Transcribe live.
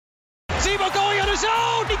Tebow going on his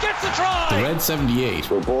own. He gets the try. The Red 78.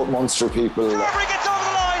 We're both Munster people. Carberry gets over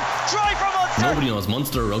the line. Try for Munster. Nobody knows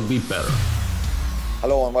Munster rugby better.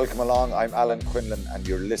 Hello and welcome along. I'm Alan Quinlan and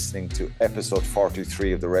you're listening to episode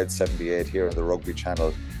 43 of the Red 78 here on the Rugby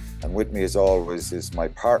Channel. And with me as always is my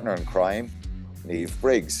partner in crime, Niamh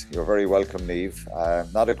Briggs. You're very welcome,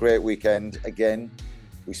 Niamh. Not a great weekend again.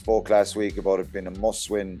 We spoke last week about it being a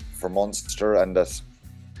must-win for Munster and that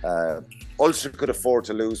Ulster could afford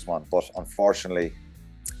to lose one. But unfortunately,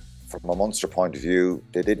 from a Munster point of view,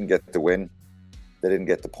 they didn't get the win. They didn't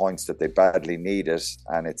get the points that they badly needed.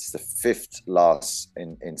 And it's the fifth loss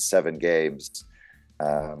in 7 games.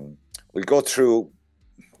 We'll go through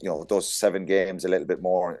those 7 games a little bit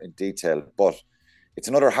more in detail. But it's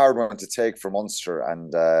another hard one to take for Munster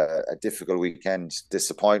and a difficult weekend.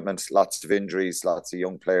 Disappointment, lots of injuries, lots of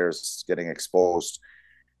young players getting exposed.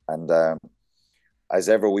 And as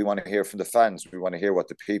ever, we want to hear from the fans. We want to hear what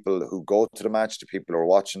the people who go to the match, the people who are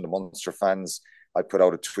watching, the Munster fans. I put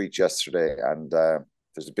out a tweet yesterday and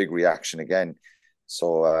there's a big reaction again.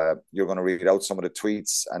 So you're going to read out some of the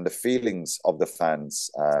tweets and the feelings of the fans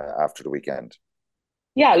after the weekend.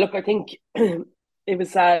 Yeah, look, I think it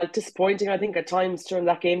was disappointing, I think, at times during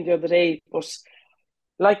that game the other day. But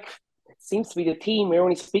like, it seems to be the theme. We're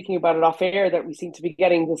only speaking about it off air that we seem to be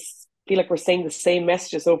getting this, feel like we're saying the same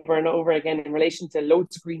messages over and over again in relation to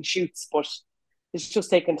loads of green shoots, but it's just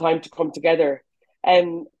taken time to come together.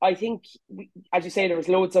 I think, as you say, there was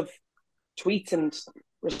loads of tweets and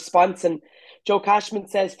response. And Joe Cashman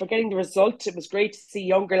says, forgetting the result, it was great to see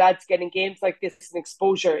younger lads getting games like this and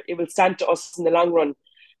exposure. It will stand to us in the long run.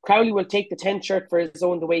 Crowley will take the 10 shirt for his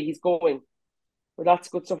own the way he's going. Well, that's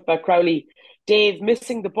good stuff about Crowley. Dave,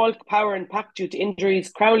 missing the bulk, power and pack due to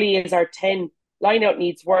injuries. Crowley is our 10. Line-out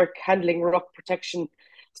needs work. Handling ruck protection,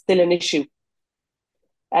 still an issue.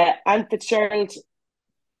 Anne Fitzgerald,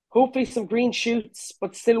 hopefully some green shoots,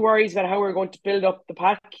 but still worries about how we're going to build up the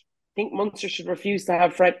pack. I think Munster should refuse to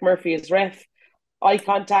have Frank Murphy as ref. Eye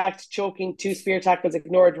contact, choking, 2 spear tackles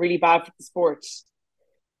ignored, really bad for the sport.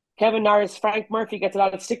 Kevin Norris, Frank Murphy gets a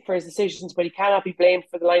lot of stick for his decisions, but he cannot be blamed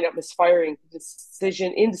for the lineup misfiring,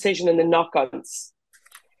 indecision and the knock-ons.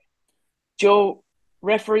 Joe,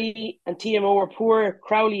 referee and TMO were poor.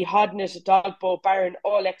 Crowley, Hodnett, Dogbo, Barron,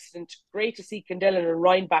 all excellent. Great to see Candillon and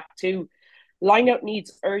Ryan back too. Lineout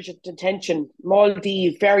needs urgent attention.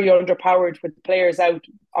 Maldi, very underpowered with players out.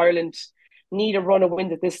 Ireland need a run of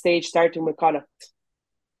wind at this stage, starting with Connacht.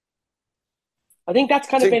 I think that's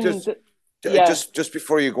kind of been... Just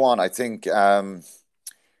before you go on, I think there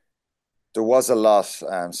was a lot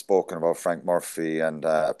spoken about Frank Murphy and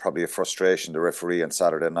probably a frustration, the referee on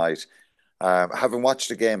Saturday night. Having watched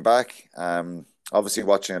the game back, obviously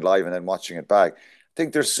watching it live and then watching it back, I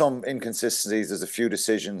think there's some inconsistencies. There's a few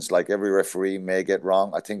decisions like every referee may get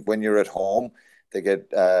wrong. I think when you're at home, they get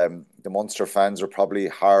the Munster fans are probably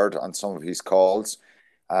hard on some of his calls.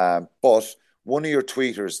 But one of your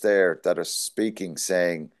tweeters there that are speaking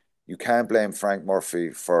saying, you can't blame Frank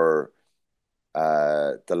Murphy for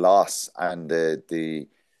the loss and the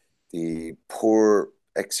poor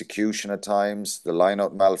execution at times, the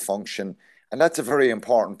line-out malfunction. And that's a very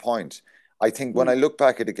important point. I think when I look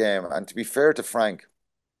back at the game, and to be fair to Frank,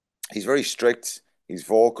 he's very strict, he's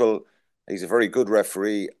vocal, he's a very good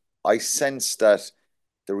referee. I sense that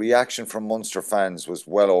the reaction from Munster fans was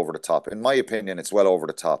well over the top. In my opinion, it's well over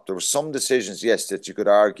the top. There were some decisions, yes, that you could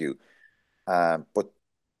argue, but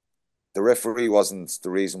the referee wasn't the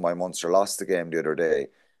reason why Munster lost the game the other day.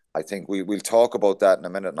 I think we'll talk about that in a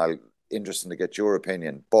minute, and I'm interested to get your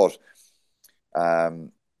opinion. But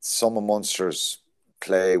some of Munster's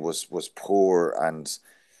play was poor and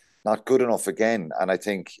not good enough again. And I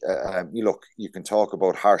think, you can talk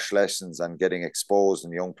about harsh lessons and getting exposed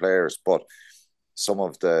in young players, but some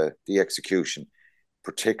of the execution,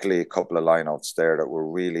 particularly a couple of lineouts there that were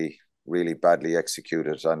really, really badly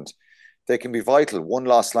executed, and they can be vital. One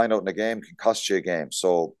lost line out in a game can cost you a game.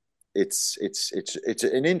 So it's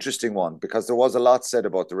an interesting one because there was a lot said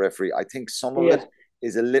about the referee. I think some of it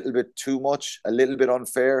is a little bit too much, a little bit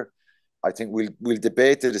unfair. I think we'll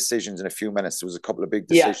debate the decisions in a few minutes. There was a couple of big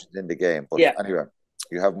decisions in the game. But anyway,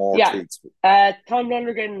 you have more tweets. Tom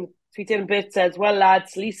Lonergan tweeted in a bit, says, well,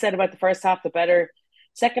 lads, least said about the first half, the better.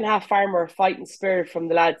 Second half, far more fight and spirit from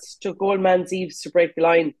the lads. Took goalman's eaves to break the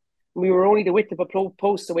line. We were only the width of a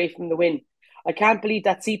post away from the win. I can't believe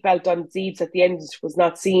that seatbelt on Zeebs at the end was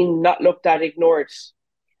not seen, not looked at, ignored.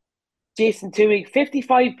 Jason Tuig,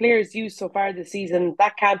 55 players used so far this season.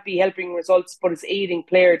 That can't be helping results, but it's aiding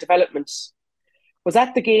player development. Was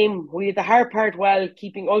at the game. We did the hard part well,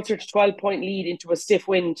 keeping Ulster to 12-point lead into a stiff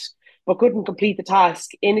wind, but couldn't complete the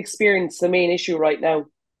task. Inexperience is the main issue right now.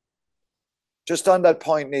 just on that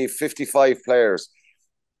point, Neve, 55 players.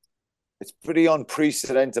 It's pretty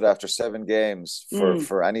unprecedented after 7 games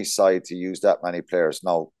for any side to use that many players.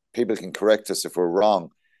 Now, people can correct us if we're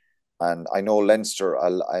wrong. And I know Leinster,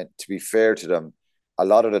 to be fair to them, a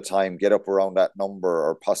lot of the time get up around that number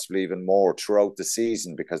or possibly even more throughout the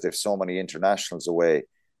season because they have so many internationals away.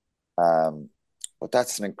 But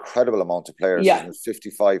that's an incredible amount of players. Yeah.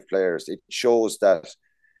 55 players. It shows that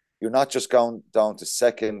you're not just going down to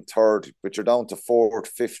second, third, but you're down to fourth,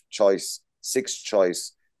 fifth choice, sixth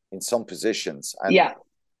choice in some positions. And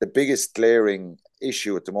the biggest glaring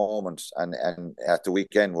issue at the moment and at the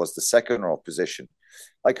weekend was the second row position.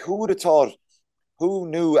 Like, who would have thought, who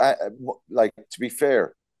knew, like, to be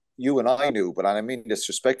fair, you and I knew, but I mean this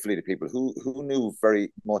respectfully to people, who knew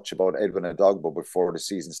very much about Edwin Adogbo before the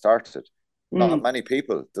season started? Not many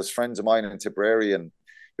people. There's friends of mine in Tipperary and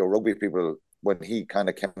rugby people, when he kind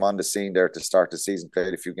of came on the scene there to start the season,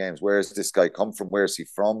 played a few games. Where's this guy come from? Where's he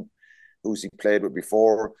from? Who's he played with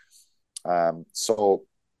before? So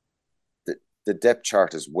the depth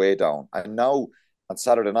chart is way down. And now on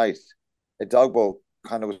Saturday night, Adogbo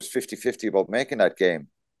kind of was 50-50 about making that game.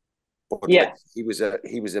 But like, he was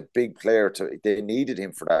a big player. They needed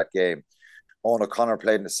him for that game. Owen O'Connor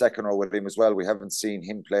played in the second row with him as well. We haven't seen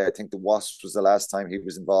him play. I think the Wasps was the last time he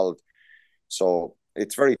was involved. So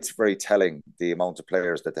it's very, very telling the amount of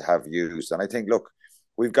players that they have used. And I think, look,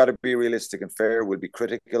 we've got to be realistic and fair. We'll be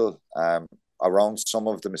critical around some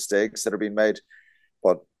of the mistakes that are being made.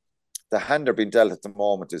 But the hand they're being dealt at the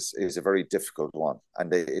moment is a very difficult one.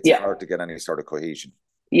 And it's hard to get any sort of cohesion.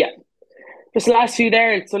 Yeah. Just the last few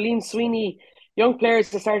there. So Liam Sweeney, young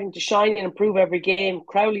players are starting to shine and improve every game.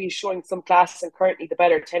 Crowley is showing some class and currently the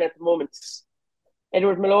better 10 at the moment.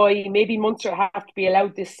 Edward Malloy, maybe Munster have to be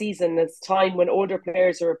allowed this season as time when older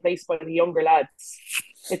players are replaced by the younger lads.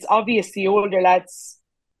 It's obvious the older lads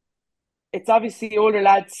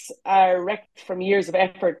are wrecked from years of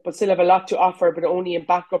effort, but still have a lot to offer, but only in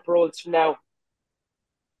backup roles from now.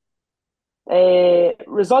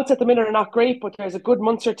 Results at the minute are not great, but there's a good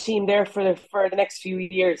Munster team there for the next few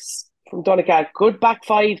years. From Donegal, good back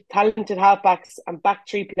five, talented halfbacks, and back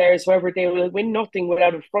three players. However, they will win nothing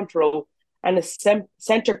without a front row, and a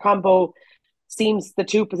centre combo seems the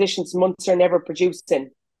two positions Munster never produced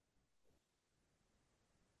in.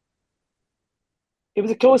 It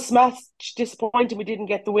was a close match. Disappointing we didn't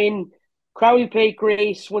get the win. Crowley played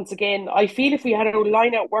great once again. I feel if we had our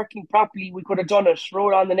line out working properly, we could have done it.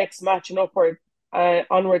 Roll on the next match and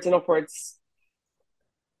onwards and upwards.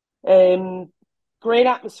 Great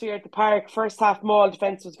atmosphere at the park. First half Maul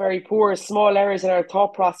defence was very poor. Small errors in our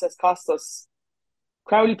thought process cost us.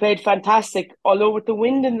 Crowley played fantastic, although with the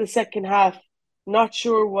wind in the second half, not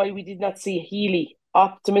sure why we did not see Healy.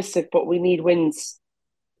 Optimistic, but we need wins.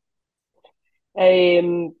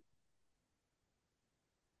 Simon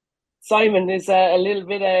is a little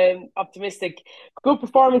bit optimistic. Good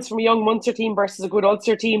performance from a young Munster team versus a good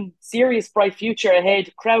Ulster team. Serious bright future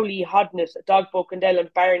ahead. Crowley, Hodnett, Dogbo, Condell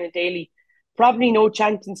and Barron and Daly. Probably no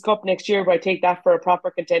Champions Cup next year, but I take that for a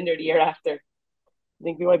proper contender the year after. I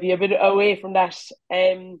think we might be a bit away from that.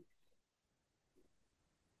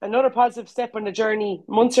 Another positive step on the journey.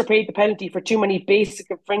 Munster paid the penalty for too many basic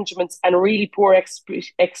infringements and really poor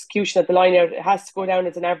execution at the line out. It has to go down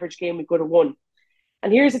as an average game we could have won.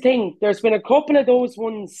 And here's the thing. There's been a couple of those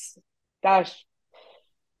ones that,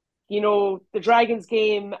 the Dragons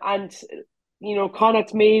game and,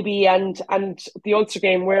 Connacht maybe and the Ulster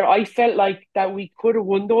game where I felt like that we could have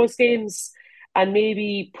won those games. And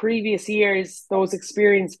maybe previous years, those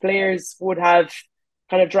experienced players would have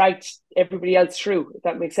kind of dragged everybody else through, if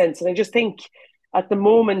that makes sense. And I just think at the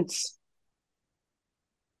moment,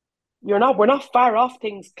 we're not far off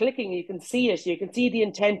things clicking. You can see it. You can see the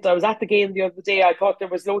intent. I was at the game the other day. I thought there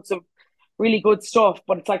was loads of really good stuff,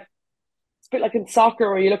 but it's a bit like in soccer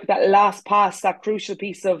where you look at that last pass, that crucial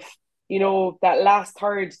piece of, that last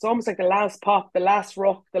third. It's almost like the last pop, the last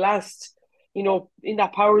ruck, the last, in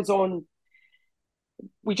that power zone.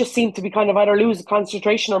 We just seem to be kind of either losing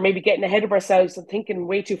concentration or maybe getting ahead of ourselves and thinking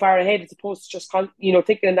way too far ahead as opposed to just,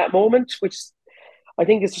 thinking in that moment, which I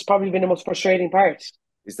think has just probably been the most frustrating part.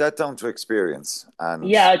 Is that down to experience? And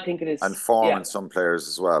yeah, I think it is. And form in some players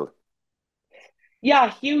as well.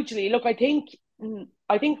 Yeah, hugely. Look, I think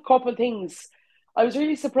a couple of things. I was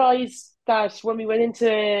really surprised that when we went into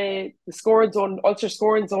the scoring zone, Ulster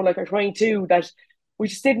scoring zone, like our 22, that we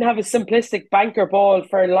just didn't have a simplistic banker ball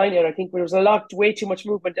for a line out. I think there was way too much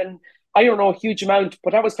movement, and I don't know a huge amount,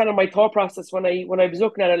 but that was kind of my thought process when I was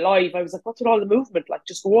looking at it live. I was like, what's with all the movement? Like,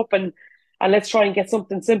 just go up and let's try and get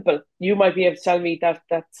something simple. You might be able to tell me that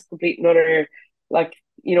that's complete another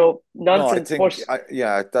No, I nonsense. think, But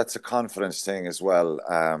yeah, that's a confidence thing as well.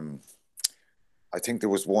 I think there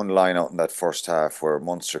was one line out in that first half where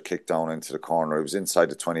Munster kicked down into the corner. It was inside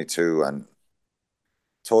the 22 and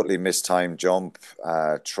totally mistimed jump.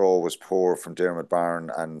 Throw was poor from Dermot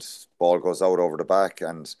Byrne and ball goes out over the back.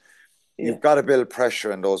 And yeah, you've got to build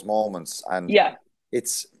pressure in those moments. And yeah,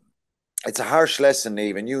 it's it's a harsh lesson,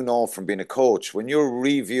 even from being a coach, when you're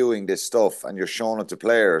reviewing this stuff and you're showing it to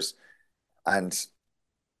players and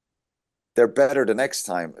they're better the next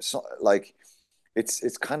time. So like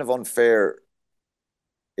it's kind of unfair.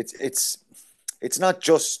 It's not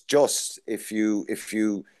just if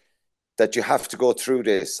you that you have to go through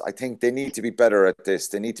this. I think they need to be better at this.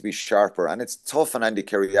 They need to be sharper. And it's tough on Andy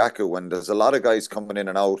Kiriakou when there's a lot of guys coming in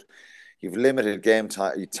and out. You've limited game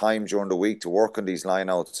time during the week to work on these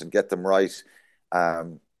lineouts and get them right.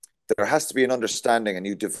 Um, there has to be an understanding, and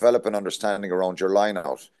you develop an understanding around your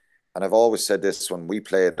lineout. And I've always said this when we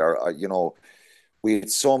played, we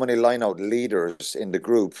had so many lineout leaders in the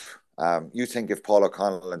group. You think if Paul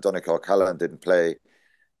O'Connell and Donncha O'Callaghan didn't play,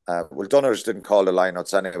 well, Dunners didn't call the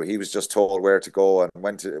lineouts anyway. He was just told where to go and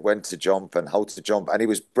when to jump and how to jump, and he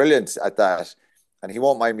was brilliant at that. And he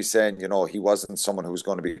won't mind me saying, he wasn't someone who was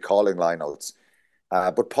going to be calling lineouts.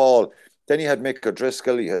 But Paul, then you had Mick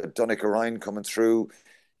O'Driscoll, you had Donncha Ryan coming through,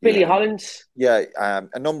 you Billy had Holland. yeah,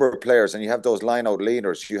 a number of players, and you have those lineout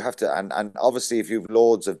leaders. You have to, and obviously, if you've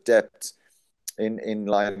loads of depth in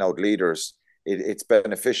lineout leaders, it's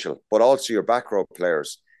beneficial. But also your back row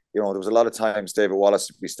players. There was a lot of times David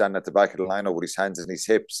Wallace would be standing at the back of the lineout with his hands in his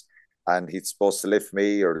hips, and he's supposed to lift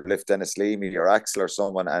me or lift Dennis Leamy or Axel or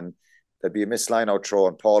someone, and there'd be a missed lineout throw,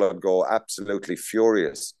 and Paul would go absolutely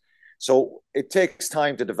furious. So it takes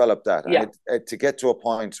time to develop that, Yeah, and to get to a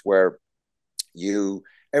point where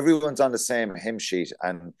everyone's on the same hymn sheet,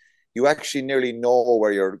 and you actually nearly know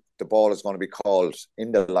where the ball is going to be called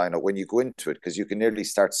in the lineup when you go into it, because you can nearly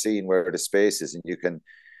start seeing where the space is, and you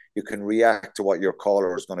can react to what your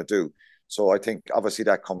caller is going to do. So I think obviously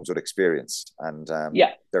that comes with experience, and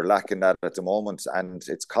yeah, they're lacking that at the moment, and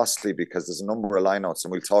it's costly because there's a number of lineouts,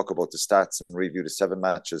 and we'll talk about the stats and review the 7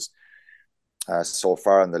 matches so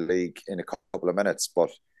far in the league in a couple of minutes, but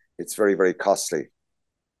it's very, very costly.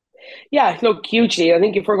 yeah. Look, hugely. I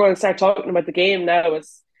think if we're going to start talking about the game now,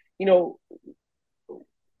 you know,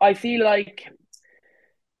 I feel like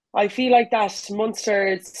that Munster.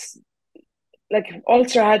 It's like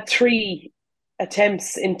Ulster had 3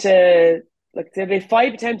 attempts into they had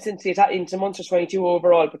 5 attempts into Munster 22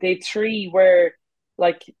 overall, but they had 3 where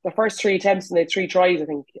like the first 3 attempts and they had 3 tries, I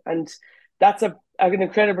think, and that's an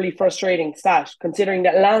incredibly frustrating stat considering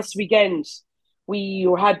that last weekend we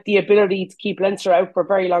had the ability to keep Leinster out for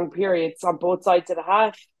very long periods on both sides of the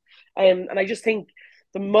half, and I just think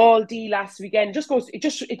the Maul D last weekend it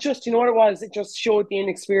just you know what it was, it just showed the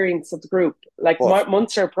inexperience of the group. Like But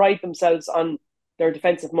Munster pride themselves on their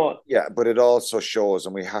defensive maul. yeah, but it also shows,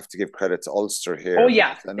 and we have to give credit to Ulster Oh here,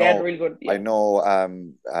 yeah, because I they had know, really good. I Yeah,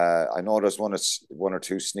 know, there's one or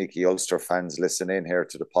two sneaky Ulster fans listening here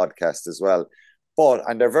to the podcast as well,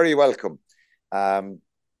 and they're very welcome. Um,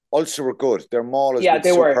 Ulster were good. Their maul has yeah, been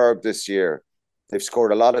they were. superb this year. They've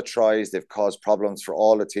scored a lot of tries. They've caused problems for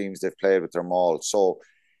all the teams they've played with their maul. So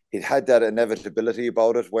it had that inevitability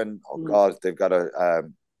about it when, oh Mm. God, they've got a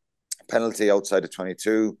penalty outside of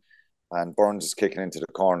 22 and Burns is kicking into the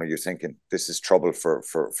corner. You're thinking this is trouble for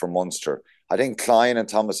Munster. I think Klein and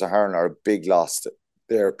Thomas Ahern are a big loss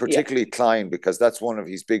there, Yeah, particularly Klein, because that's one of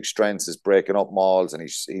his big strengths is breaking up mauls and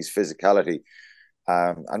his physicality.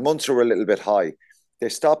 And Munster were a little bit high. They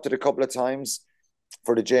stopped it a couple of times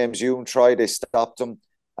for the James Hume try. They stopped them,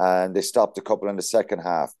 and they stopped a couple in the second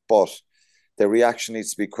half. But their reaction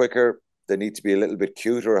needs to be quicker. They need to be a little bit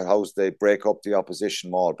cuter at how they break up the opposition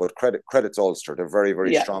maul. But credit to Ulster. They're very,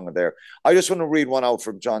 very yeah, strong in there. I just want to read one out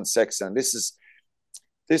from John Sexton. This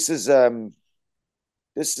is um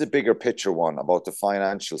this is a bigger picture one about the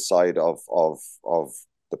financial side of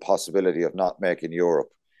the possibility of not making Europe.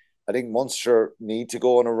 I think Munster need to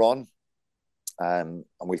go on a run, and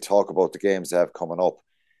we'll talk about the games they have coming up.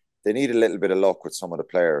 They need a little bit of luck with some of the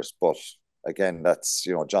players, but again, that's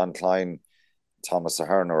John Klein, Thomas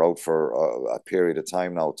Ahern are out for a period of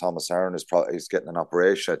time now. Thomas Ahern is getting an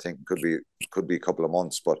operation. I think could be a couple of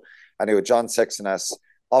months. But anyway, John Sexton asks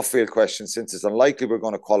off-field question: since it's unlikely we're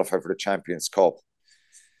going to qualify for the Champions Cup.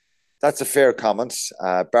 That's a fair comment,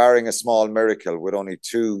 barring a small miracle with only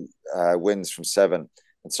 2 wins from 7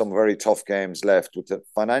 and some very tough games left. With the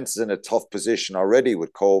finances in a tough position already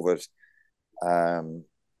with COVID, um,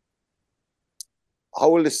 how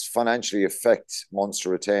will this financially affect Munster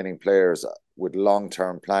retaining players with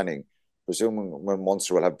long-term planning, presuming when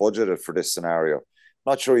Munster will have budgeted for this scenario?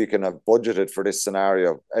 not sure you can have budgeted for this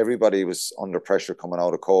scenario. Everybody was under pressure coming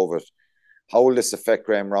out of COVID. How will this affect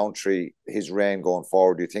Graham Rowntree, his reign going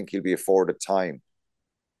forward? Do you think he'll be afforded time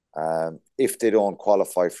if they don't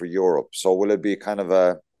qualify for Europe? So will it be kind of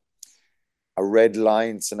a red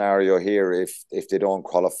line scenario here if they don't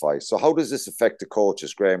qualify? So how does this affect the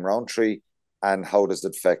coaches, Graham Rowntree, and how does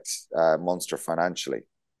it affect Munster financially?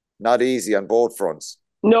 Not easy on both fronts.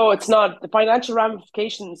 No, it's not. The financial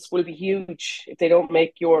ramifications will be huge if they don't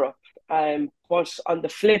make Europe. But on the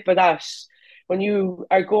flip of that, when you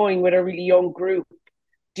are going with a really young group,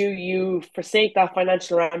 do you forsake that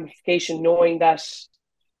financial ramification knowing that,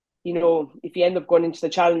 if you end up going into the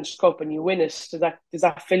Challenge Cup and you win it, does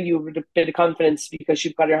that fill you with a bit of confidence because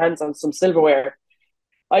you've got your hands on some silverware?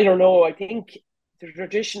 I don't know. I think the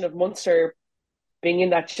tradition of Munster being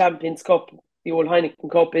in that Champions Cup, the old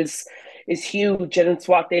Heineken Cup, is huge, and it's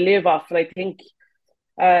what they live off. And I think,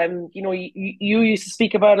 you used to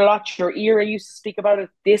speak about it a lot. Your era used to speak about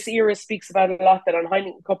it. This era speaks about it a lot. That on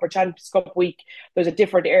Heineken Cup or Champions Cup week, there's a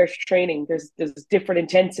different air training. There's different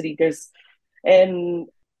intensity. And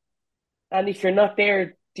if you're not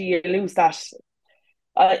there, do you lose that?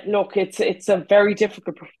 Look, it's a very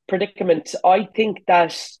difficult predicament. I think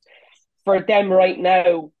that for them right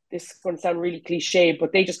now, this is going to sound really cliche,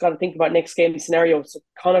 but they just got to think about next game scenario. So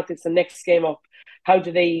Connacht is the next game up. How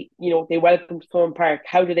do they, they welcome to Thorne Park.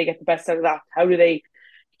 How do they get the best out of that? How do they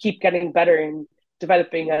keep getting better and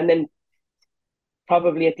developing? And then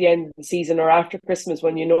probably at the end of the season or after Christmas,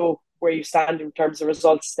 when you know where you stand in terms of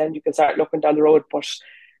results, then you can start looking down the road. But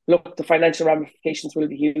look, the financial ramifications will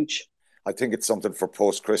be huge. I think it's something for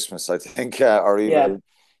post-Christmas, I think, or even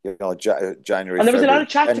January. And there was February, a lot of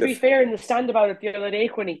chat, to be fair, in the stand about it the other day,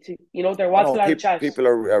 Quinny. There was a lot of chat. People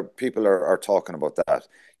are talking about that.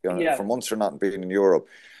 For Munster not being in Europe,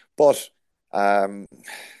 but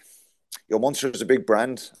Munster is a big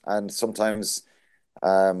brand, and sometimes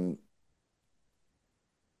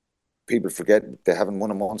people forget they haven't won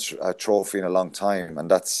a Munster trophy in a long time, and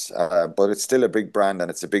that's. But it's still a big brand, and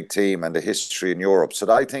it's a big team, and the history in Europe.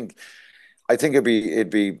 So I think it'd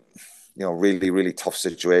be really, really tough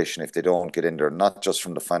situation if they don't get in there, not just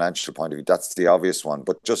from the financial point of view. That's the obvious one,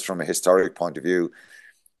 but just from a historic point of view,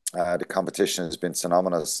 the competition has been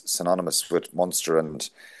synonymous with Munster, and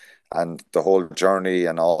the whole journey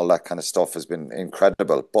and all that kind of stuff has been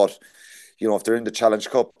incredible. But, if they're in the Challenge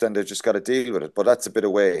Cup, then they've just got to deal with it. But that's a bit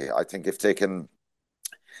away. I think if they can...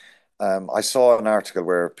 I saw an article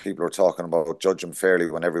where people are talking about judge them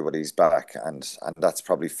fairly when everybody's back, and that's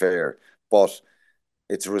probably fair. But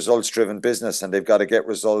it's a results-driven business, and they've got to get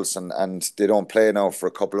results, and they don't play now for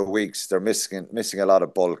a couple of weeks. They're missing a lot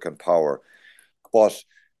of bulk and power. But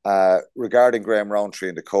regarding Graham Rowntree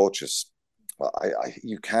and the coaches, well,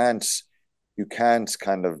 you can't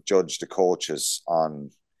kind of judge the coaches on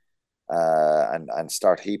and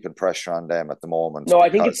start heaping pressure on them at the moment. No, I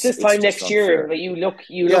think it's this time next year that you look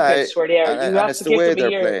at where they are. And it's the way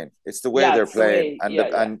they're playing. It's the way they're playing. And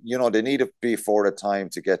they need to be afforded time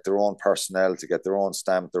to get their own personnel, to get their own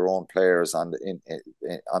stamp, their own players on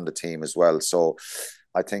the team as well. So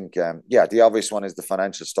I think, the obvious one is the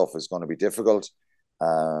financial stuff is going to be difficult.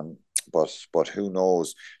 But who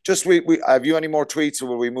knows? Just we have you any more tweets, or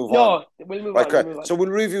will we move on? No, we'll move on. Okay, so we'll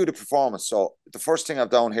review the performance. So the first thing I've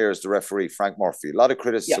down here is the referee, Frank Murphy. A lot of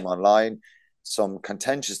criticism online, some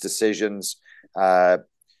contentious decisions. Dwayne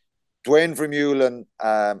Vermeulen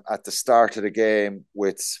at the start of the game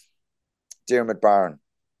with Diarmuid Byrne.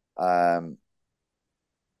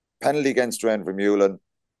 Penalty against Dwayne Vermeulen.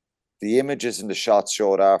 The images and the shots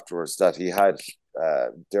showed afterwards that he had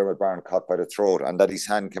Diarmuid Byrne caught by the throat, and that his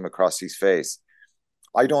hand came across his face.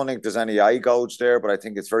 I don't think there's any eye gouge there, but I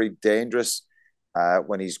think it's very dangerous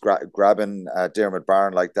when he's grabbing Diarmuid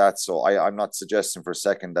Byrne like that. So I'm not suggesting for a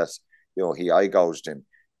second that he eye gouged him.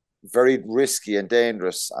 Very risky and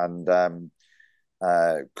dangerous, and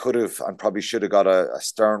could have and probably should have got a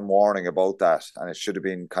stern warning about that, and it should have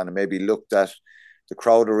been kind of maybe looked at. The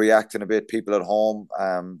crowd are reacting a bit. People at home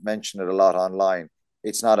mention it a lot online.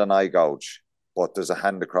 It's not an eye gouge, but there's a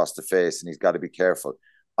hand across the face, and he's got to be careful.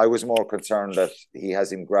 I was more concerned that he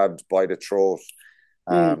has him grabbed by the throat.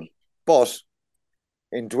 But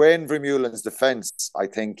in Dwayne Vermeulen's defence, I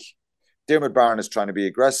think Diarmuid Byrne is trying to be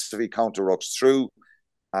aggressive. He counter-rucks through.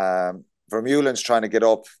 Vermeulen's trying to get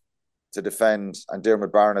up to defend, and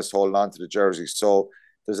Diarmuid Byrne is holding on to the jersey. So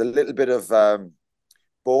there's a little bit of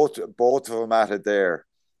both of them at it there.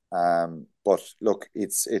 But look,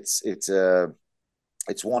 it's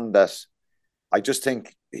one that I just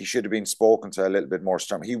think he should have been spoken to a little bit more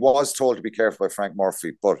stern. He was told to be careful by Frank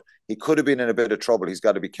Murphy, but he could have been in a bit of trouble. He's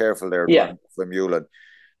got to be careful there, Vermeulen.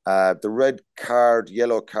 The red card,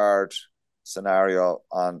 yellow card scenario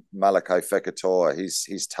on Malachi Fekitoa,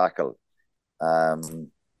 he's tackled.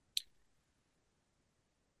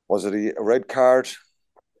 Was it a red card?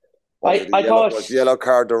 I thought Was the yellow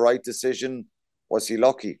card the right decision? Was he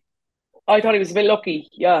lucky? I thought he was a bit lucky.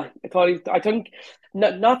 Yeah, I think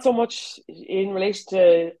not so much in relation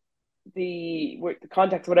to the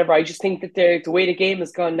contact or whatever. I just think that the way the game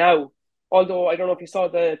has gone now. Although I don't know if you saw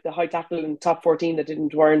the high tackle in top 14 that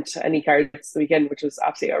didn't warrant any cards the weekend, which was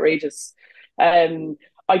absolutely outrageous. Um,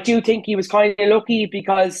 I do think he was kind of lucky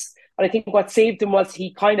because, and I think what saved him was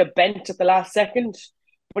he kind of bent at the last second,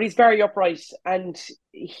 but he's very upright and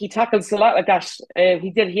he tackles a lot like that.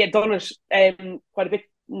 He had done it quite a bit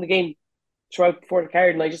in the game throughout before the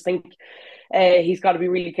card, and I just think he's got to be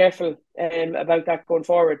really careful about that going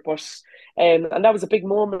forward. But and that was a big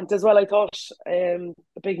moment as well. I thought a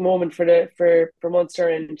big moment for Munster,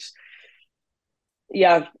 and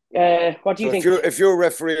yeah. What do you So think? if you're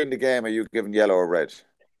refereeing the game, are you giving yellow or red?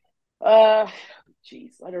 Uh,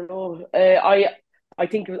 Jeez, I don't know. I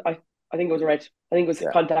think I think it was a red. I think it was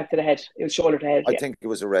Yeah. contact to the head. It was shoulder to head. I Yeah, think it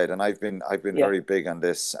was a red, and I've been yeah. very big on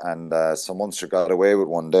this, and so Munster got away with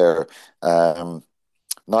one there.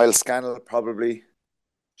 Niall Scannell probably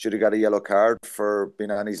should have got a yellow card for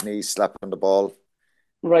being on his knees, slapping the ball.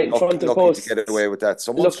 Right in front of the Lucky to get post. away with that.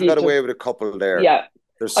 So Munster Lucky got to away with a couple there. Yeah.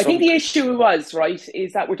 There's I think some. the issue was, right,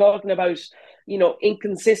 is that we're talking about,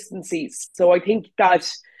 inconsistencies. So I think that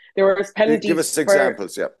there was Give penalties us for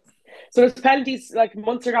examples, yeah. so there's penalties like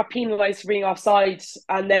Munster got penalised for being offside,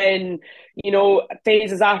 and then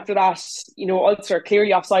phases after that, Ulster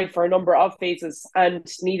clearly offside for a number of phases, and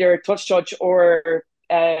neither touch judge or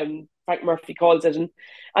Frank Murphy calls it,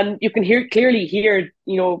 and you can clearly hear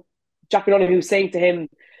Jack O'Donoghue saying to him,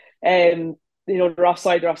 they're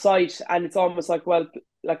offside, and it's almost like, well,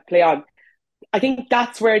 like play on. I think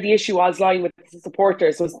that's where the issue was lying with the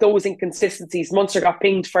supporters, was those inconsistencies. Munster got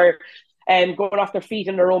pinged for going off their feet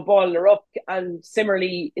in their own ball in the ruck, and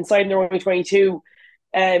similarly inside their own 22,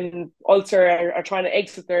 Ulster are trying to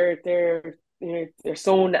exit their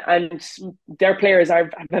zone, and their players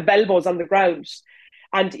have elbows on the ground,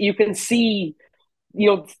 and you can see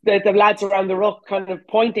the lads around the ruck kind of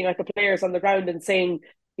pointing at the players on the ground and saying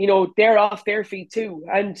they're off their feet too,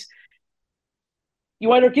 and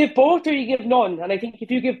you either give both or you give none. And I think if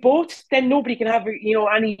you give both, then nobody can have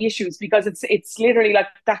any issues, because it's literally like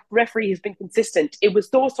that referee has been consistent. It was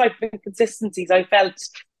those type of inconsistencies I felt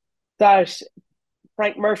that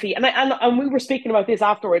Frank Murphy and we were speaking about this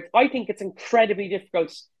afterwards. I think it's incredibly difficult.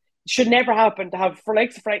 It should never happen to have for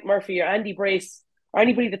likes of Frank Murphy or Andy Brace or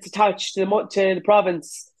anybody that's attached to the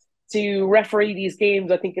province to referee these games.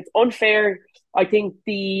 I think it's unfair. I think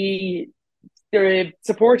the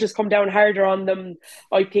supporters come down harder on them.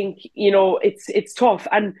 I think it's tough,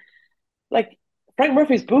 and like Frank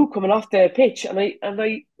Murphy's boo coming off the pitch, and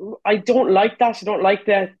I don't like that. I don't like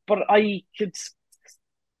that, but I could.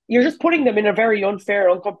 You're just putting them in a very unfair,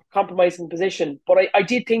 uncompromising position. But I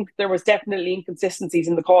did think there was definitely inconsistencies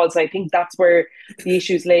in the calls. I think that's where the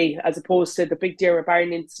issues lay, as opposed to the big Derek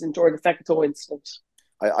Barron incident or the Fekito incident.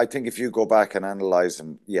 I think if you go back and analyse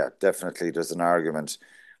them, yeah, definitely there's an argument.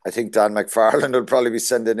 I think Dan McFarland will probably be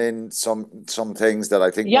sending in some things that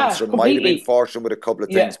I think Munster might have been fortunate with a couple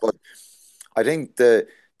of things. But I think the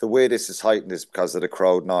way this is heightened is because of the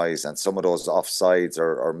crowd noise and some of those offsides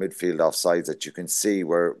or midfield offsides that you can see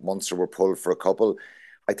where Munster were pulled for a couple.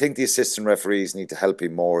 I think the assistant referees need to help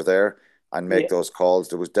him more there and make those calls.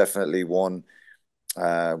 There was definitely one,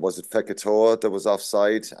 was it Fekitoa that was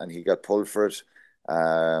offside and he got pulled for it?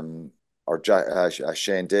 Or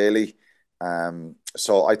Shane Daly.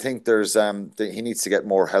 So I think there's he needs to get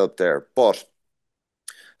more help there. But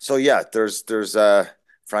so yeah, there's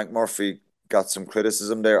Frank Murphy got some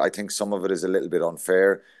criticism there. I think some of it is a little bit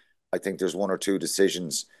unfair. I think there's one or two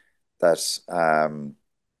decisions that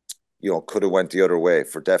could have went the other way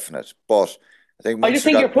for definite. But I just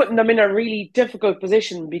think you're putting them in a really difficult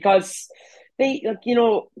position, because they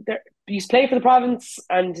you play for the province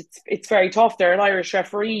and it's very tough. They're an Irish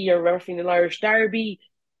referee, you're refereeing an Irish derby.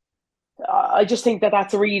 I just think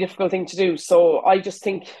that's a really difficult thing to do. So I just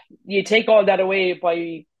think you take all that away by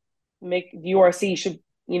the URC should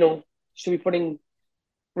be putting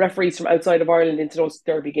referees from outside of Ireland into those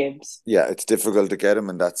derby games. Yeah, it's difficult to get them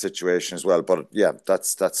in that situation as well. But yeah,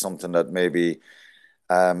 that's something that maybe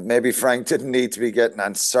Frank didn't need to be getting,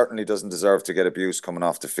 and certainly doesn't deserve to get abuse coming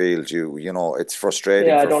off the field. It's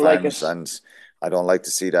frustrating for fans, and I don't like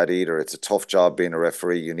to see that either. It's a tough job being a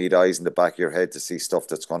referee. You need eyes in the back of your head to see stuff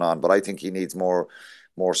that's going on. But I think he needs more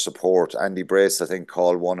support. Andy Brace, I think,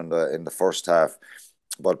 called one in the first half,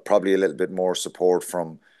 but probably a little bit more support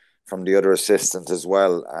from from the other assistant as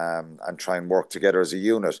well, and try and work together as a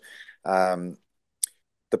unit.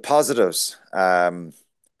 The positives from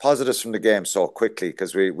the game so quickly,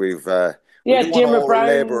 because we Yeah, don't want to Jimmer over Brown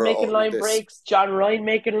labour making line this. breaks, John Ryan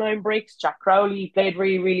making line breaks, Jack Crowley played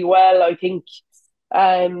really, really well. I think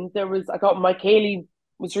I thought Mike Haley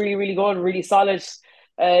was really, really good, really solid.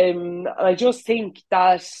 And I just think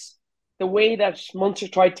that the way that Munster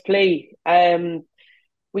tried to play,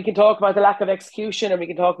 we can talk about the lack of execution and we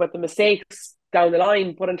can talk about the mistakes down the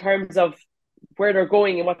line, but in terms of where they're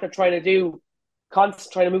going and what they're trying to do,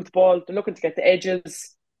 constant trying to move the ball, they're looking to get the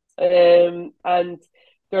edges, and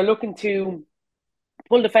they're looking to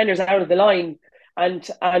pull defenders out of the line and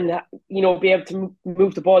be able to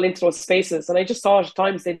move the ball into those spaces. And I just thought at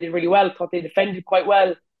times they did really well. Thought they defended quite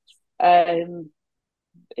well.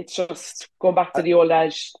 It's just going back to the old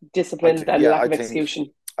adage, discipline and lack of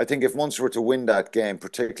execution. I think if Munster were to win that game,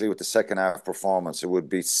 particularly with the second half performance, it would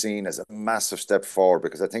be seen as a massive step forward,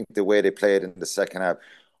 because I think the way they played in the second half,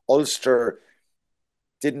 Ulster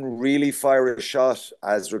didn't really fire a shot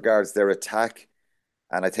as regards their attack,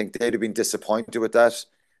 and I think they'd have been disappointed with that.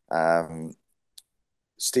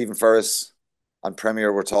 Stephen Ferris on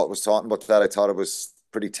Premier was talking about that. I thought it was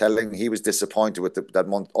pretty telling. He was disappointed with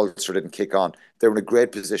that Ulster didn't kick on. They were in a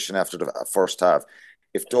great position after the first half.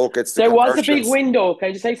 If Doak gets the there was a big window. Can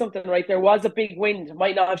I just say something? Right, there was a big wind. It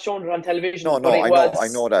might not have shown it on television. No, but I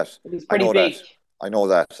know that. It was pretty big. I know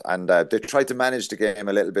that, and they tried to manage the game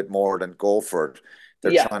a little bit more than go for it.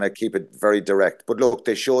 They're trying to keep it very direct. But look,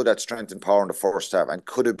 they showed that strength and power in the first half and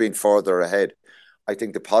could have been further ahead. I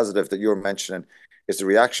think the positive that you're mentioning is the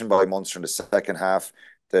reaction by Munster in the second half.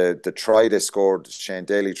 The try they scored, Shane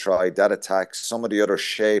Daly tried, that attack, some of the other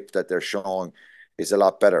shape that they're showing is a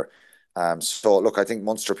lot better. So look, I think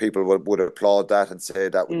Munster people would applaud that and say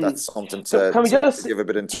that's something to give a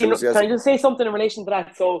bit of enthusiasm. Can I just say something in relation to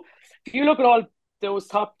that? So if you look at all those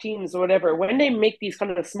top teams or whatever, when they make these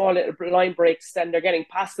kind of small little line breaks and they're getting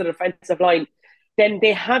past the defensive line, then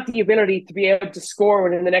they have the ability to be able to score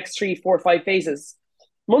within the next 3, 4, 5 phases.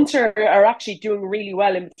 Munster are actually doing really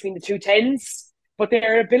well in between the 2-10s, but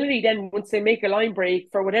their ability then, once they make a line break,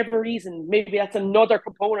 for whatever reason, maybe that's another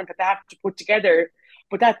component that they have to put together,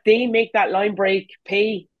 but that they make that line break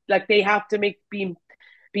pay. Like they have to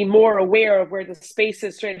be more aware of where the space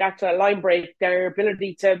is straight after that line break, their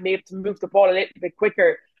ability to maybe to move the ball a little bit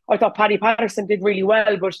quicker. I thought Paddy Patterson did really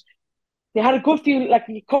well, but they had a good few, like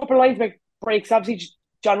a couple of line breaks. Obviously,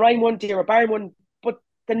 John Ryan won, Diarra Barron won, but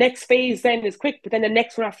the next phase then is quick, but then the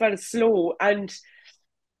next one after that is slow. And,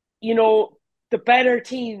 the better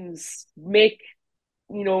teams make,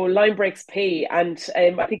 line breaks pay. And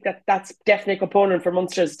I think that's definitely a component for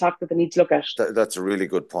Munster's attack that they need to look at. That's a really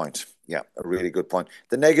good point. Yeah, a really good point.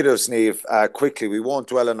 The negatives, Niamh, quickly, we won't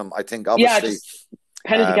dwell on them. I think obviously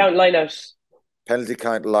penalty count, line out. Penalty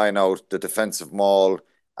count, line out, the defensive maul,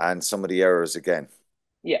 and some of the errors again.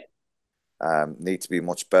 Yeah. Need to be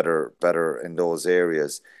much better in those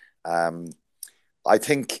areas. I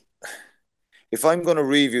think if I'm going to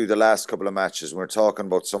review the last couple of matches, we're talking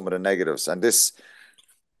about some of the negatives, and this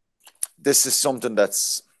is something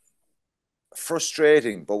that's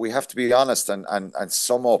frustrating, but we have to be honest and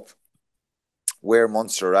sum up where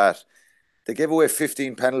Munster are at. They gave away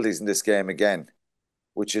 15 penalties in this game again,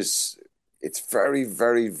 which is, it's very,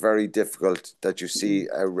 very, very difficult that you see,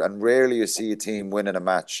 and rarely you see a team winning a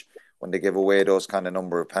match when they give away those kind of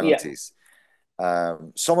number of penalties.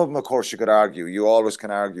 Some of them, of course, you could argue. You always can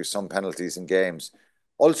argue some penalties in games.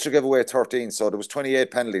 Ulster gave away 13, so there was 28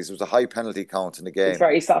 penalties. It was a high penalty count in the game. It's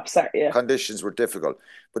very upset, yeah. Conditions were difficult.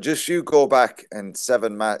 But just you go back in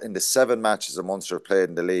the 7 matches that Munster played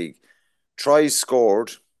in the league, tries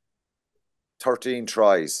scored, 13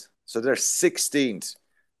 tries. So they're 16th.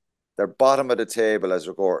 They're bottom of the table as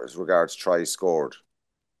regards tries scored.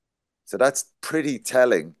 So that's pretty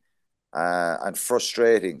telling and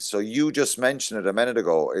frustrating. So you just mentioned it a minute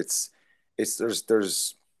ago.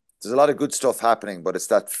 There's a lot of good stuff happening, but it's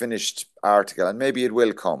that finished article, and maybe it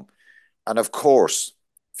will come. And of course,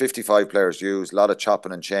 55 players used, a lot of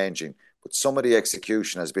chopping and changing, but some of the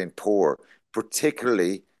execution has been poor,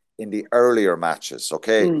 particularly in the earlier matches.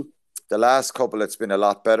 Okay, the last couple it's been a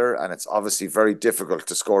lot better, and it's obviously very difficult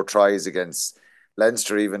to score tries against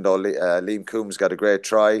Leinster, even though Liam Coombs got a great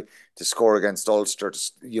try, to score against Ulster,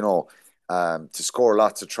 to score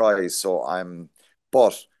lots of tries.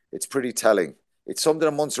 But it's pretty telling. It's something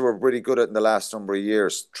that Munster were pretty good at in the last number of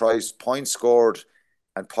years. Tries, points scored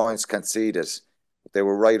and points conceded. They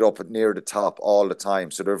were right up near the top all the time.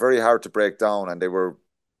 So they're very hard to break down, and they were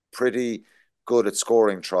pretty good at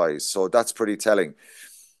scoring tries. So that's pretty telling.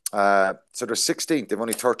 So they're 16th. They've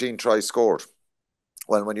only 13 tries scored.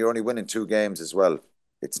 Well, when you're only winning 2 games as well,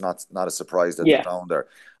 it's not a surprise that they're Yeah, down there.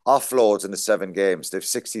 Offloads in the 7 games, they've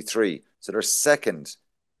 63. So they're second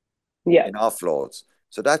yeah, in offloads.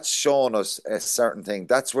 So that's showing us a certain thing.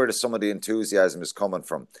 That's where some of the enthusiasm is coming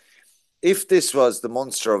from. If this was the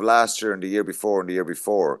Munster of last year and the year before and the year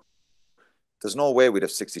before, there's no way we'd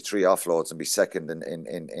have 63 offloads and be second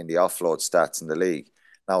in the offload stats in the league.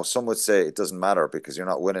 Now, some would say it doesn't matter because you're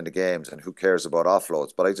not winning the games and who cares about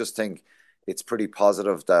offloads. But I just think it's pretty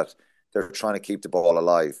positive that they're trying to keep the ball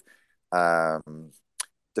alive.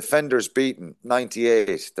 Defenders beaten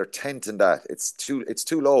 98. They're 10th in that. It's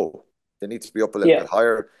too low. They need to be up a little yeah, bit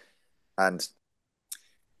higher. And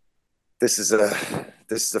this is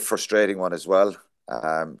a frustrating one as well.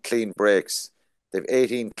 Clean breaks. They've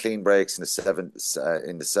 18 clean breaks in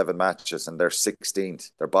the 7 matches, and they're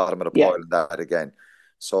 16th. They're bottom of the yeah, pile in that again.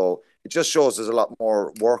 So it just shows there's a lot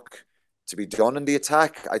more work to be done in the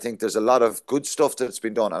attack. I think there's a lot of good stuff that's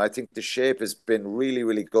been done, and I think the shape has been really,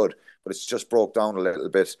 really good, but it's just broke down a little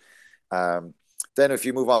bit. Then if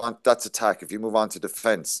you move on, that's attack. If you move on to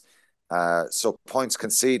defence, so points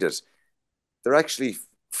conceded, they're actually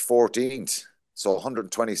 14th, so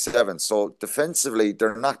 127. So defensively,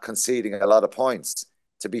 they're not conceding a lot of points,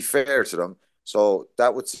 to be fair to them. So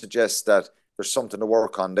that would suggest that there's something to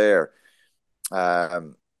work on there.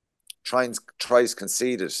 Tries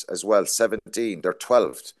conceded as well, 17. They're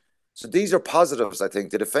 12th. So these are positives, I think,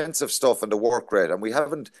 the defensive stuff and the work rate. And we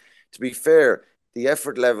haven't, to be fair, the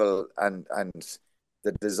effort level and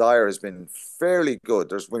the desire has been fairly good.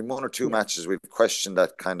 There's been 1 or 2 yeah. matches we've questioned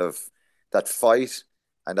that kind of that fight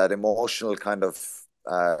and that emotional kind of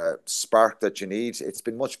spark that you need. It's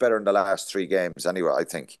been much better in the last 3 games anyway, I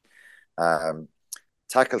think.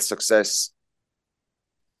 Tackle success.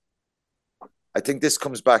 I think this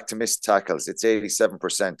comes back to missed tackles. It's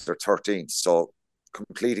 87% or 13th. So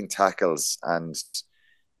completing tackles and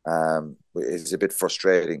is a bit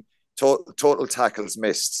frustrating. Total tackles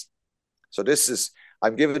missed. So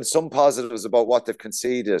I'm giving some positives about what they've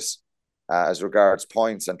conceded as regards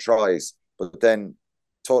points and tries, but then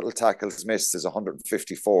total tackles missed is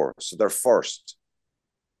 154. So they're first.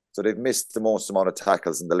 So they've missed the most amount of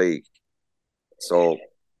tackles in the league. So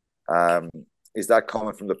is that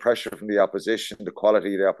coming from the pressure from the opposition, the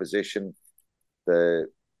quality of the opposition, the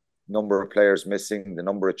number of players missing, the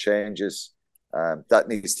number of changes? That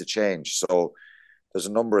needs to change. So there's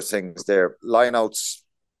a number of things there. Lineouts,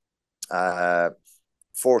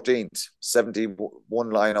 14th, 71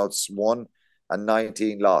 lineouts won and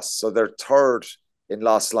 19 lost. So they're third in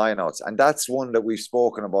lost lineouts. And that's one that we've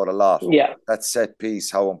spoken about a lot. Yeah. That set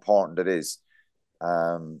piece, how important it is.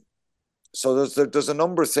 So there's a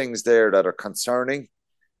number of things there that are concerning,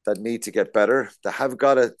 that need to get better. They have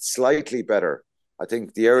got it slightly better. I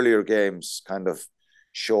think the earlier games kind of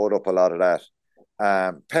showed up a lot of that.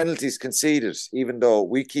 Penalties conceded, even though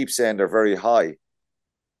we keep saying they're very high,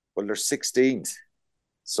 well, they're 16th.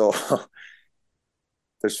 So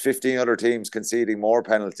there's 15 other teams conceding more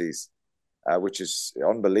penalties, which is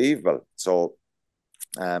unbelievable. So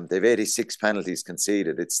they've 86 penalties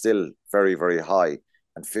conceded. It's still very, very high.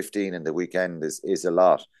 And 15 in the weekend is a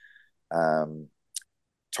lot.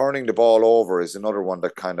 Turning the ball over is another one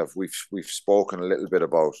that kind of we've spoken a little bit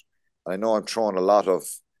about. I know I'm throwing a lot of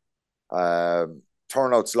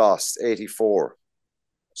turnouts lost, 84.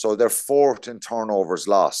 So they're fourth in turnovers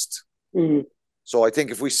lost. Mm-hmm. So I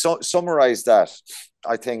think if we summarize that,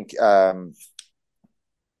 I think the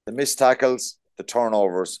missed tackles, the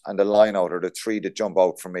turnovers, and the line out are the 3 that jump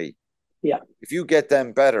out for me. Yeah. If you get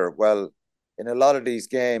them better, well, in a lot of these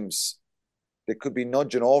games, they could be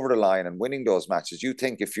nudging over the line and winning those matches. You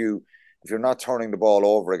think if you're not turning the ball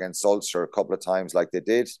over against Ulster a couple of times like they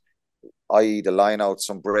did, i.e. the line out,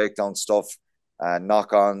 some breakdown stuff,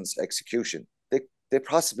 knock-ons, execution, they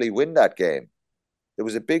possibly win that game. There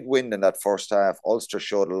was a big win in that first half. Ulster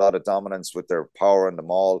showed a lot of dominance with their power in the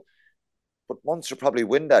maul. But Munster probably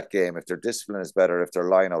win that game if their discipline is better, if their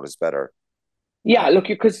line out is better. Yeah, look,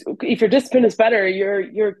 because if your discipline is better,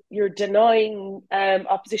 you're denying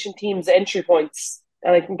opposition teams entry points,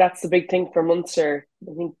 and I think that's the big thing for Munster.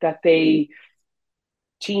 I think that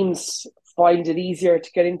teams find it easier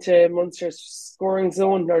to get into Munster's scoring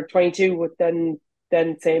zone or 22 than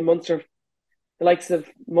say Munster. The likes of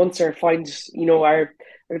Munster find are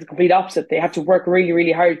the complete opposite. They have to work really,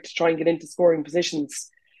 really hard to try and get into scoring positions.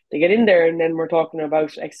 They get in there, and then we're talking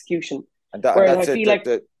about execution. And Whereas that's I it. feel like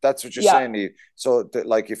That's what you're saying, Eve. So,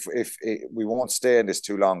 if we won't stay in this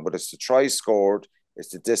too long, but it's the try scored, it's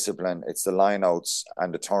the discipline, it's the lineouts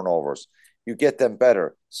and the turnovers. You get them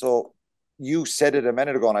better. So you said it a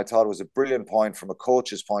minute ago, and I thought it was a brilliant point from a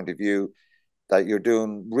coach's point of view, that you're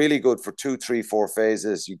doing really good for 2, 3, 4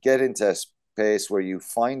 phases. You get into a space where you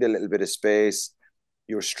find a little bit of space.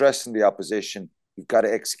 You're stressing the opposition. You've got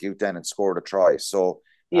to execute then and score the try. So,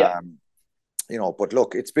 Yeah. But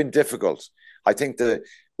look, it's been difficult. I think that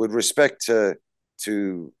with respect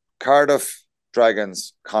to Cardiff,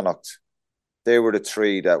 Dragons, Connacht, they were the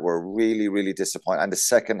three that were really, really disappointing. And the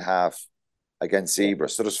second half against Zebra.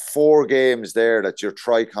 So there's 4 games there that your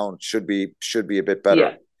try count should be a bit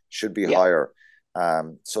better, should be higher.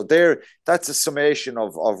 So that's a summation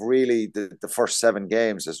of really the first 7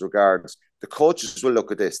 games as regards. The coaches will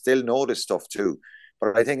look at this. They'll know this stuff too.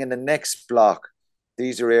 But I think in the next block,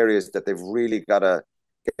 these are areas that they've really got to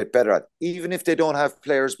get better at. Even if they don't have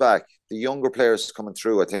players back, the younger players coming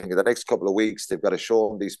through, I think in the next couple of weeks, they've got to show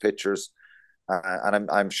them these pictures. And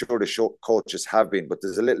I'm sure the coaches have been, but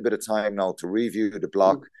there's a little bit of time now to review the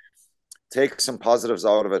block, take some positives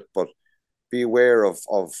out of it, but be aware of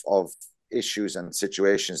issues and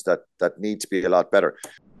situations that need to be a lot better.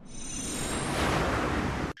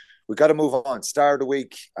 We got to move on. Start of the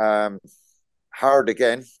week, hard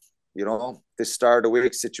again. This start of the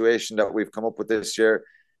week situation that we've come up with this year.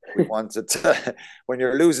 We wanted to, when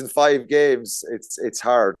you're losing 5 games, it's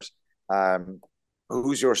hard.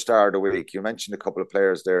 Who's your star of the week? You mentioned a couple of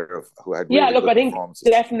players there who had really good performances.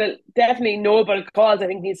 I think definitely notable calls. I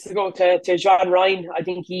think needs to go to John Ryan. I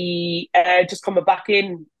think he just coming back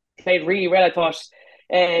in played really well, I thought,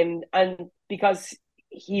 and because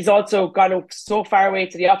he's also gone up so far away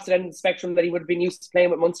to the opposite end of the spectrum that he would have been used to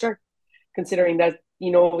playing with Munster, considering that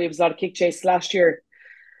he was a lot of kick chase last year.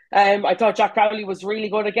 I thought Jack Crowley was really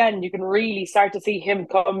good again. You can really start to see him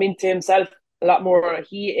come into himself a lot more.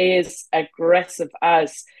 He is aggressive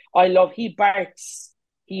as I love. He barks,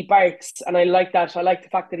 and I like that. I like the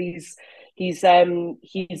fact that he's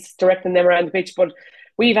directing them around the pitch. But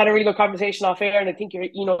we've had a really good conversation off air, and I think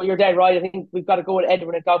you're dead right. I think we've got to go with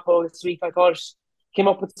Edwin at Galpo this week. I thought came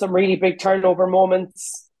up with some really big turnover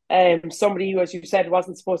moments. Somebody who, as you said,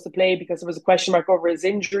 wasn't supposed to play because there was a question mark over his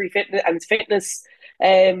injury fitness and his fitness.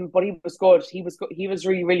 But he was good. He was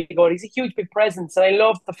really, really good. He's a huge, big presence, and I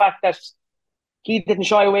love the fact that he didn't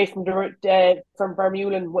shy away from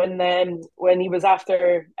Vermeulen when he was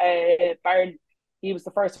after Barron. He was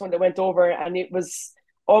the first one that went over, and it was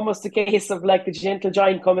almost a case of like the gentle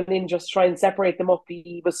giant coming in, just try and separate them up.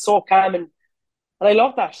 He was so calm, and I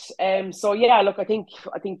love that. So yeah, look, I think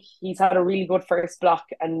he's had a really good first block,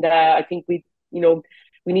 and I think we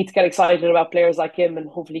need to get excited about players like him, and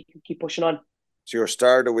hopefully keep pushing on. So your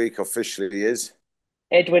star of the week officially is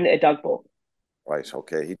Edwin Edogbo. Right,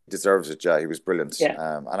 okay. He deserves it, yeah. He was brilliant.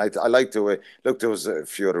 Yeah. And I like the way, look, there was a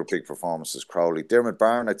few other big performances. Crowley. Dermot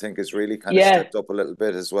Byrne, I think, has really kind of stepped up a little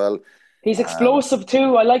bit as well. He's explosive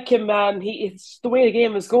too. I like him. It's the way the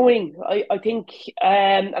game is going. I think,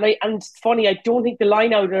 and it's funny. I don't think the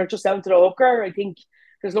line out are just down to the hooker. I think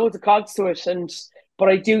there's loads of cogs to it, but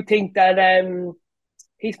I do think that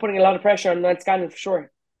he's putting a lot of pressure on that Scanlon for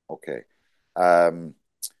sure. Okay, we're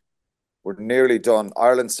nearly done.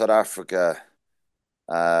 Ireland, South Africa.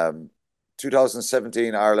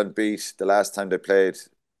 2017, Ireland beat the last time they played,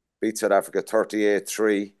 beat South Africa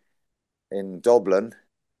 38-3 in Dublin.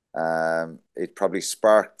 It probably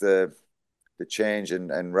sparked the change in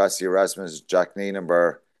Rassie Erasmus, Jack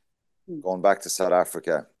Nienenberg going back to South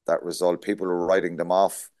Africa. That result, people were writing them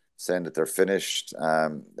off, saying that they're finished.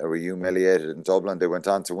 They were humiliated in Dublin. They went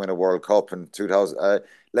on to win a World Cup in 2000,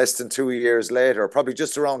 less than 2 years later, probably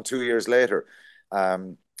just around 2 years later.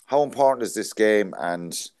 How important is this game,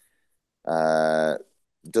 and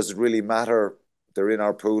does it really matter? They're in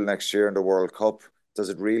our pool next year in the World Cup. Does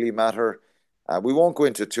it really matter? We won't go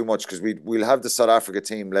into it too much because we'll have the South Africa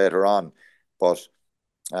team later on. But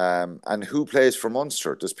and who plays for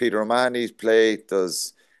Munster? Does Peter O'Mahony play?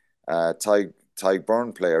 Does Tadhg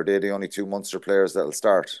Byrne play? Are they the only 2 Munster players that'll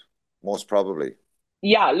start? Most probably.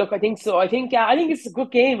 Yeah, look, I think so. I think it's a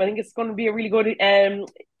good game. I think it's going to be a really good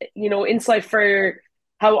insight for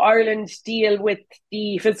how Ireland deal with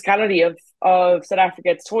the physicality of South Africa.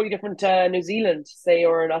 It's totally different to New Zealand, say,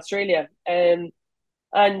 or in Australia. And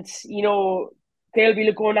they'll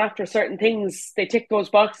be going after certain things. They tick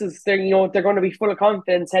those boxes. They're going to be full of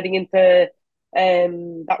confidence heading into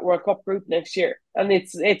that World Cup group next year. And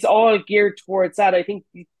it's all geared towards that. I think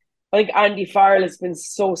Andy Farrell has been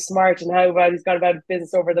so smart in how bad he's got about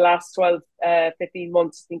business over the last 12, 15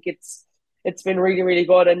 months. I think it's been really, really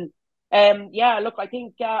good. And look, I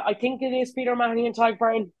think it is Peter O'Mahony and Tadhg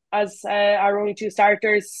Byrne as our only 2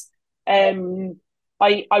 starters. I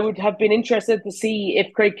would have been interested to see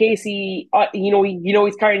if Craig Casey,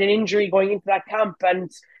 he's carrying an injury going into that camp,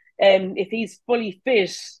 and if he's fully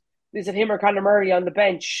fit, is it him or Conor Murray on the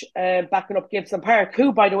bench, backing up Gibson Park,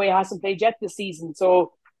 who, by the way, hasn't played yet this season.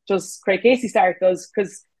 So just Craig Casey start does,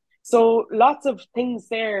 because so lots of things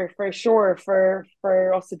there for sure for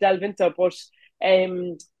us to delve into. But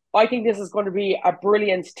I think this is going to be a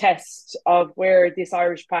brilliant test of where this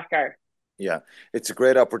Irish pack are. Yeah, it's a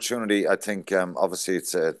great opportunity. I think obviously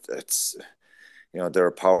it's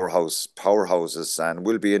they're powerhouses, and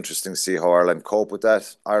will be interesting to see how Ireland cope with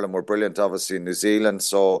that. Ireland were brilliant, obviously, in New Zealand,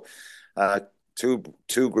 so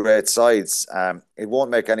two great sides. It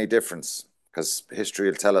won't make any difference because history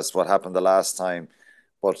will tell us what happened the last time.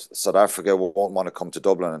 But South Africa won't want to come to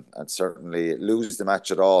Dublin and certainly lose the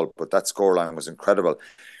match at all. But that scoreline was incredible.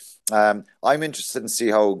 I'm interested in see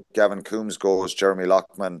how Gavin Coombs goes, Jeremy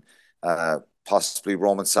Loughman, possibly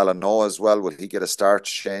Roman Salanoa as well. Will he get a start?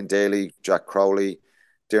 Shane Daly, Jack Crowley,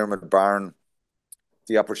 Diarmuid Byrne.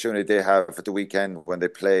 The opportunity they have at the weekend when they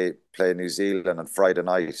play New Zealand on Friday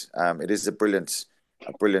night. It is a brilliant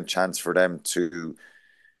chance for them to.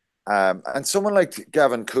 And someone like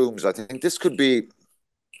Gavin Coombs, I think this could be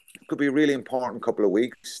a really important couple of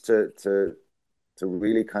weeks to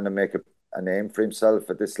really kind of make a name for himself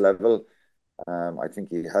at this level. I think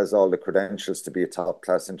he has all the credentials to be a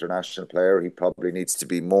top-class international player. He probably needs to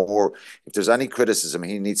be more, if there's any criticism,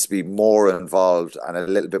 he needs to be more involved and a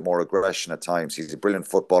little bit more aggression at times. He's a brilliant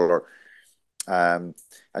footballer, and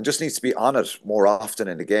just needs to be on it more often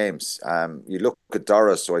in the games. You look at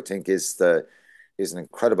Doris, who I think is an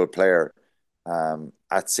incredible player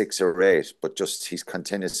at 6 or 8, but just he's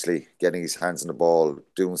continuously getting his hands on the ball,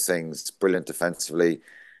 doing things, brilliant defensively.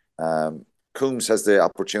 Coombs has the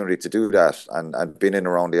opportunity to do that and been in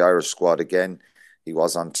around the Irish squad again. He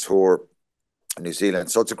was on tour in New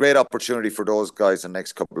Zealand. So it's a great opportunity for those guys in the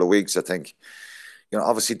next couple of weeks, I think.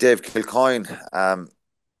 Obviously Dave Kilcoyne,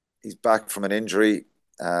 he's back from an injury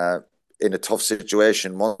in a tough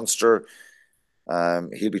situation. Munster,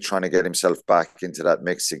 he'll be trying to get himself back into that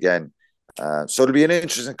mix again. So it'll be an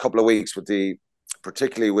interesting couple of weeks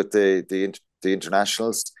particularly with the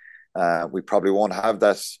internationals. We probably won't have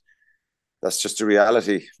that. That's just a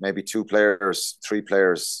reality. Maybe 2 players, 3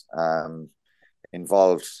 players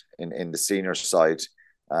involved in the senior side.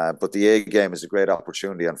 But the A game is a great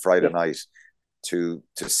opportunity on Friday night to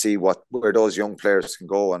see where those young players can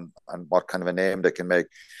go and what kind of a name they can make.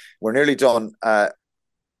 We're nearly done.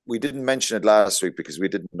 We didn't mention it last week because we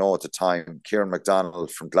didn't know at the time. Kieran McDonald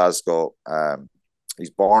from Glasgow, he's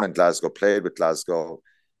born in Glasgow, played with Glasgow.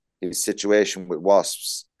 His situation with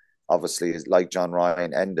Wasps, obviously, is like John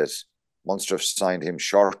Ryan, ended. Munster signed him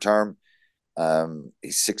short term.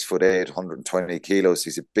 He's 6'8", 120 kilos.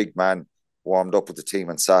 He's a big man, warmed up with the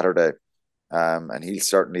team on Saturday. And he'll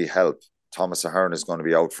certainly help. Thomas Ahern is going to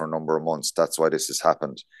be out for a number of months. That's why this has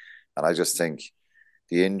happened. And I just think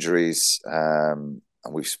the injuries, and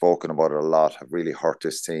we've spoken about it a lot, have really hurt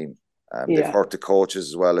this team. They've hurt the coaches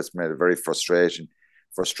as well. It's made it very frustrating.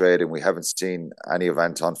 We haven't seen any of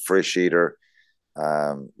Anton Frisch either,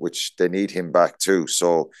 which they need him back too.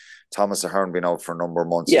 So Thomas Ahern being out for a number of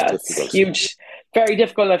months is difficult. It's huge, very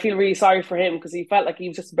difficult. I feel really sorry for him because he felt like he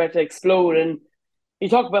was just about to explode. And you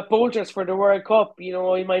talk about Bolgers for the World Cup,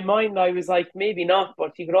 in my mind I was like, maybe not,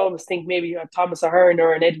 but you could always think maybe Thomas Ahern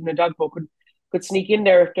or an Edwin Adogbo could sneak in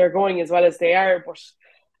there if they're going as well as they are. But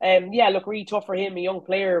look, really tough for him, a young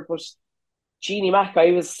player. But Jeannie Mac,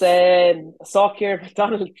 I saw Kieran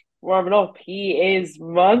McDonald warming up. He is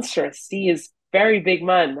monstrous. He is very big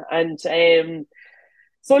man. And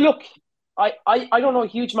so look, I don't know a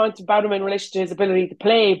huge amount about him in relation to his ability to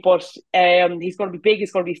play, but he's going to be big,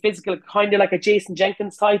 he's going to be physical, kind of like a Jason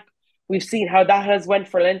Jenkins type. We've seen how that has went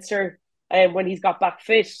for Leinster when he's got back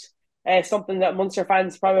fit. Something that Munster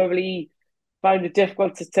fans probably found it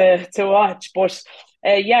difficult to watch. But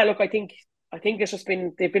look, I think it's just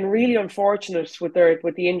they've been really unfortunate with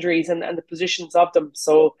the injuries and the positions of them.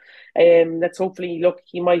 So let's hopefully look,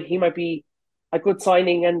 he might be a good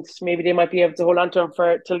signing, and maybe they might be able to hold on to him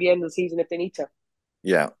till the end of the season if they need to.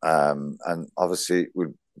 Yeah, and obviously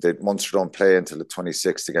Munster don't play until the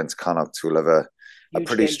 26th against Connacht, who will have a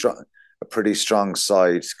pretty strong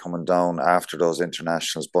side coming down after those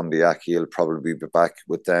internationals. Bundy Aki will probably be back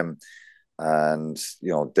with them, and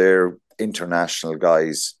their international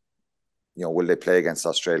guys. Will they play against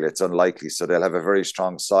Australia? It's unlikely, so they'll have a very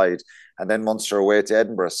strong side, and then Munster away to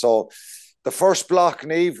Edinburgh. So the first block,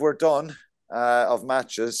 Niamh, we're done. Of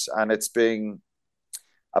matches, and it's been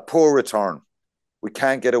a poor return. We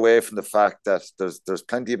can't get away from the fact that there's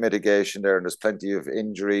plenty of mitigation there and there's plenty of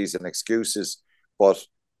injuries and excuses, but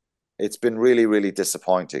it's been really, really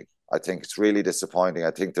disappointing. I think it's really disappointing.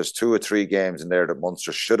 I think there's 2 or 3 games in there that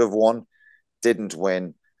Munster should have won, didn't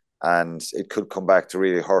win, and it could come back to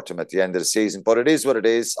really hurt him at the end of the season. But it is what it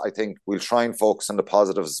is. I think we'll try and focus on the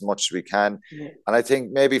positives as much as we can. Yeah. And I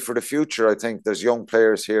think maybe for the future, I think there's young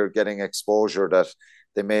players here getting exposure that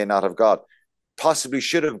they may not have got, possibly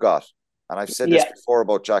should have got. And I've said this before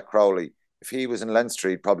about Jack Crowley. If he was in Leinster,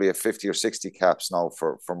 he'd probably have 50 or 60 caps now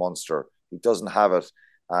for Munster. He doesn't have it.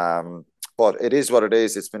 But it is what it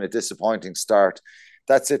is. It's been a disappointing start.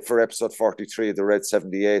 That's it for episode 43 of the Red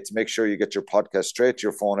 78. Make sure you get your podcast straight to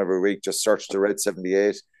your phone every week. Just search the Red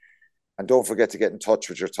 78. And don't forget to get in touch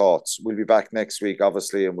with your thoughts. We'll be back next week,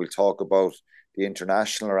 obviously, and we'll talk about the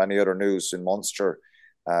international or any other news in Munster.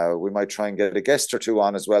 We might try and get a guest or two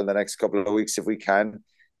on as well in the next couple of weeks if we can.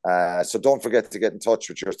 So don't forget to get in touch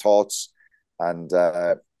with your thoughts. And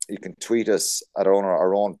you can tweet us at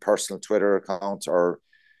our own personal Twitter account, or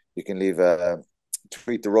you can leave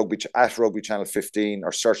tweet the rugby at Rugby Channel 15,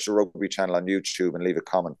 or search the Rugby Channel on YouTube and leave a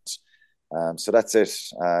comment. So that's it.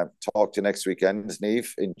 Talk to you next weekend,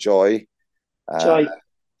 Niamh.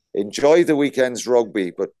 Enjoy the weekend's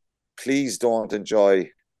rugby, but please don't enjoy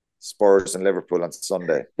Spurs and Liverpool on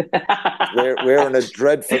Sunday. we're in a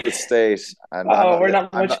dreadful state, and we're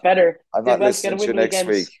not much better. I'm not listening to you next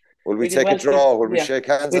week. Will we take a draw? Will we shake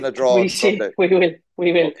hands in a draw on Sunday? We will.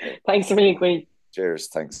 Okay. Thanks a million, Queen. Cheers,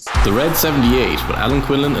 thanks. The Red 78 with Alan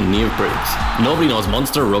Quinlan and Niamh Briggs. Nobody knows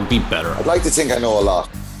Munster rugby better. I'd like to think I know a lot.